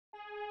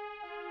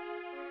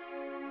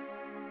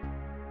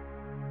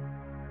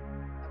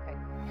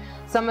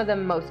Some of the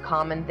most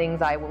common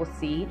things I will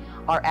see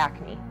are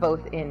acne,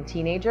 both in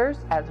teenagers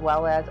as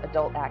well as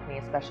adult acne,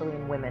 especially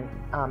in women.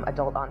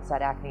 Adult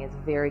onset acne is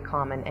very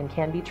common and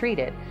can be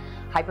treated.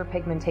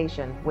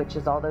 Hyperpigmentation, which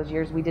is all those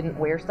years we didn't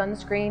wear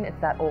sunscreen. It's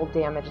that old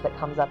damage that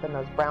comes up in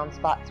those brown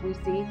spots we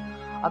see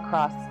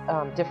across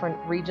different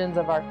regions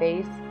of our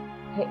face,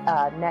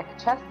 neck,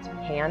 chest,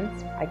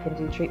 hands. I can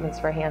do treatments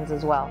for hands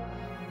as well.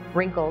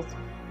 Wrinkles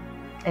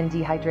and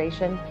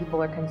dehydration.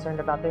 People are concerned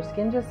about their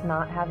skin just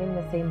not having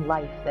the same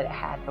life that it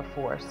had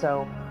before.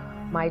 So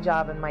my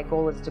job and my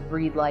goal is to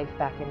breathe life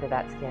back into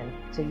that skin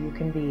so you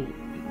can be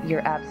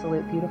your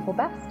absolute beautiful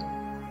best.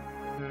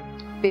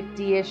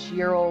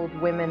 50-ish-year-old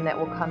women that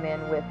will come in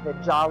with the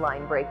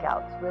jawline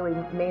breakouts, really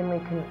mainly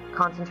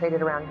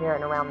concentrated around here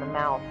and around the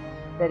mouth,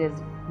 that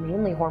is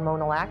mainly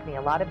hormonal acne.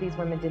 A lot of these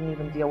women didn't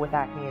even deal with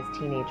acne as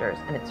teenagers,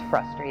 and it's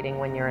frustrating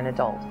when you're an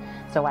adult.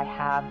 So I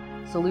have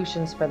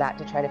solutions for that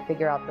to try to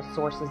figure out the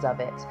sources of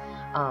it.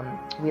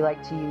 We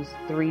like to use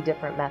 3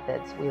 different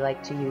methods. We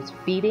like to use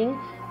feeding,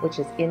 which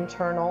is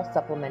internal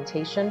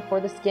supplementation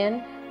for the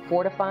skin,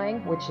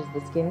 fortifying, which is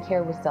the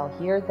skincare we sell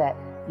here that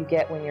you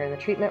get when you're in the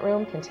treatment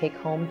room, can take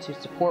home to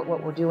support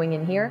what we're doing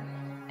in here,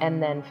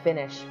 and then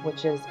finish,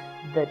 which is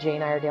the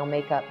Jane Iredale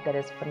makeup that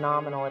is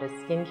phenomenal. It is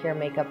skincare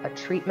makeup, a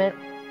treatment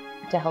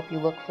to help you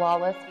look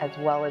flawless, as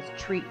well as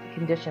treat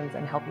conditions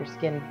and help your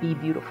skin be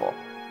beautiful.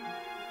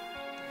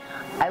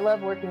 I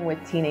love working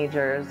with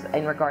teenagers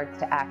in regards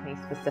to acne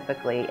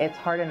specifically. It's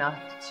hard enough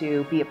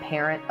to be a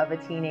parent of a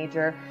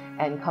teenager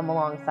and come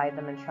alongside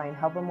them and try and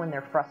help them when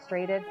they're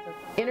frustrated.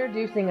 So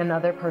introducing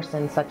another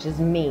person such as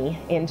me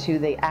into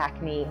the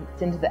acne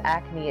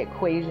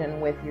equation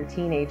with your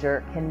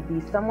teenager can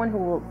be someone who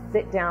will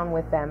sit down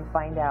with them,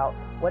 find out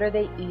what are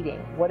they eating,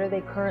 what are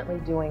they currently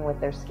doing with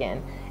their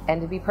skin.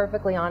 And to be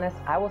perfectly honest,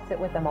 I will sit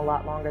with them a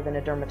lot longer than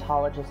a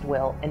dermatologist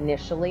will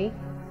initially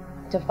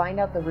to find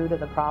out the root of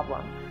the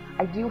problem.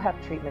 I do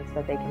have treatments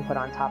that they can put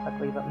on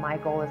topically, but my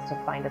goal is to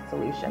find a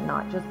solution,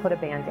 not just put a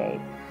Band-Aid,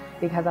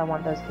 because I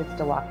want those kids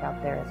to walk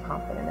out there as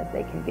confident as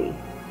they can be.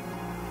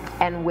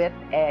 And with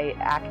an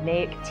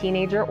acneic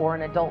teenager, or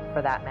an adult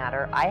for that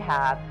matter, I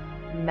have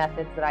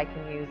methods that I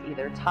can use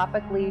either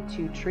topically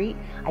to treat.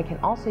 I can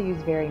also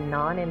use very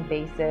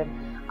non-invasive,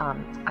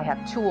 I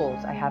have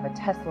tools. I have a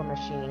Tesla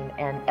machine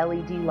and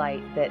LED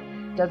light that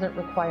doesn't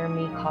require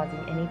me causing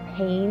any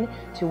pain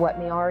to what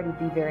may already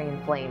be very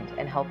inflamed,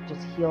 and help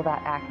just heal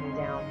that acne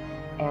down,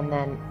 and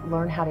then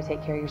learn how to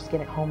take care of your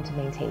skin at home to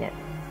maintain it.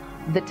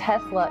 The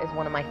Tesla is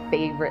one of my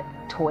favorite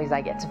toys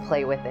I get to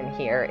play with in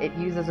here. It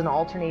uses an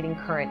alternating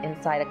current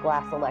inside a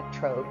glass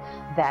electrode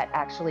that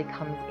actually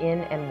comes in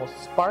and will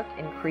spark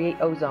and create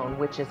ozone,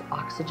 which is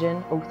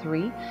oxygen,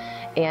 O3,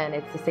 and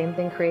it's the same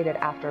thing created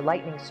after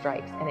lightning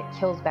strikes, and it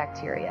kills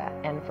bacteria.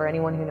 And for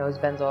anyone who knows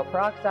benzoyl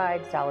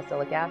peroxide,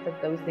 salicylic acid,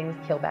 those things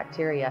kill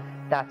bacteria.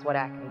 That's what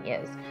acne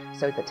is.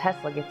 So the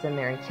Tesla gets in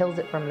there and kills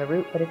it from the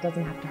root, but it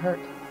doesn't have to hurt.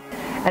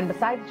 And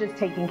besides just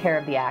taking care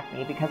of the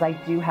acne, because I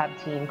do have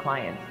teen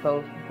clients,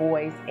 both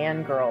boys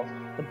and girls,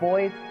 the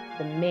boys,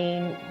 the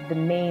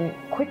main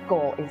quick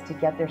goal is to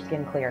get their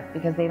skin clear,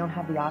 because they don't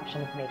have the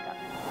option of makeup.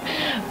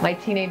 My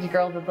teenage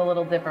girls, it's a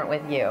little different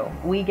with you.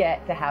 We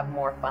get to have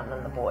more fun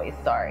than the boys,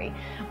 sorry.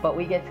 But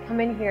we get to come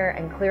in here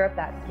and clear up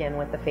that skin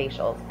with the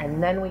facials,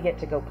 and then we get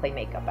to go play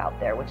makeup out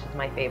there, which is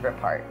my favorite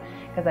part.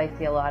 Because I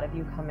see a lot of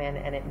you come in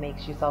and it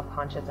makes you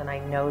self-conscious, and I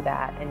know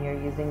that, and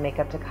you're using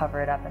makeup to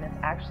cover it up, and it's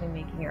actually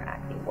making your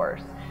acne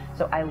worse.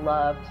 So I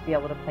love to be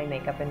able to play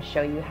makeup and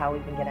show you how we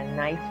can get a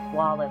nice,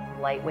 flawless,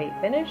 lightweight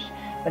finish,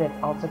 but it's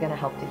also going to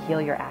help to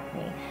heal your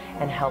acne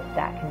and help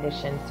that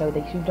condition so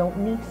that you don't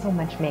need so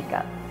much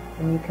makeup,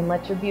 and you can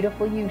let your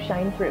beautiful you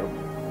shine through.